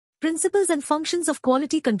Principles and functions of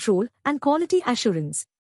quality control and quality assurance.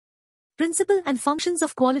 Principle and functions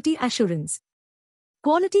of quality assurance.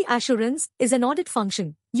 Quality assurance is an audit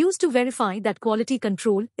function used to verify that quality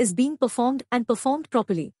control is being performed and performed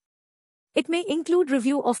properly. It may include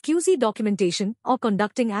review of QC documentation or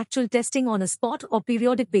conducting actual testing on a spot or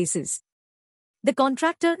periodic basis. The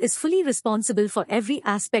contractor is fully responsible for every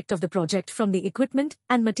aspect of the project, from the equipment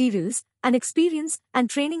and materials and experience and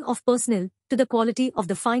training of personnel to the quality of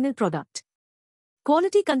the final product.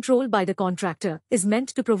 Quality control by the contractor is meant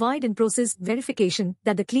to provide in-process verification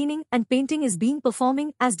that the cleaning and painting is being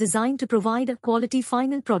performing as designed to provide a quality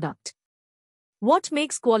final product. What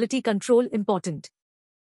makes quality control important?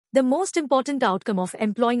 The most important outcome of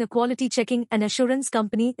employing a quality checking and assurance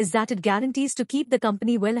company is that it guarantees to keep the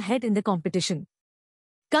company well ahead in the competition.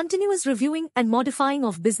 Continuous reviewing and modifying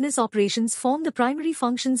of business operations form the primary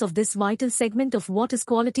functions of this vital segment of what is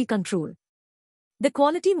quality control. The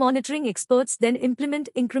quality monitoring experts then implement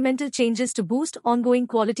incremental changes to boost ongoing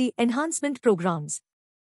quality enhancement programs.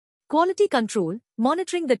 Quality control,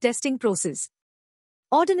 monitoring the testing process.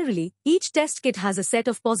 Ordinarily, each test kit has a set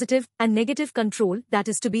of positive and negative control that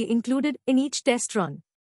is to be included in each test run.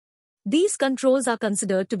 These controls are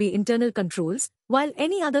considered to be internal controls, while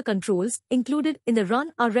any other controls included in the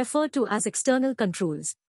run are referred to as external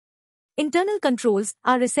controls. Internal controls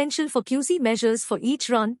are essential for QC measures for each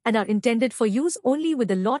run and are intended for use only with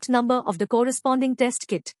the lot number of the corresponding test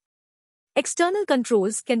kit. External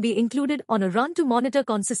controls can be included on a run to monitor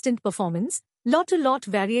consistent performance, lot-to-lot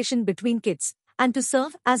variation between kits, and to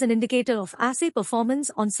serve as an indicator of assay performance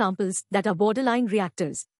on samples that are borderline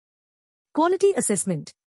reactors. Quality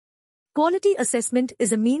assessment. Quality assessment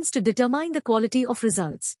is a means to determine the quality of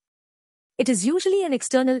results. It is usually an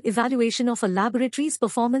external evaluation of a laboratory's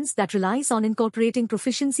performance that relies on incorporating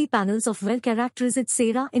proficiency panels of well-characterized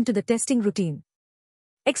SARA into the testing routine.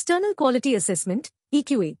 External quality assessment,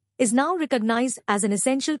 EQA, is now recognized as an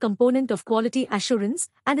essential component of quality assurance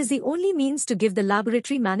and is the only means to give the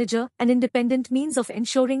laboratory manager an independent means of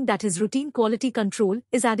ensuring that his routine quality control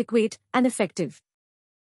is adequate and effective.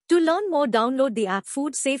 To learn more, download the app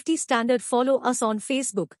Food Safety Standard. Follow us on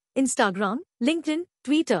Facebook, Instagram, LinkedIn,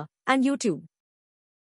 Twitter, and YouTube.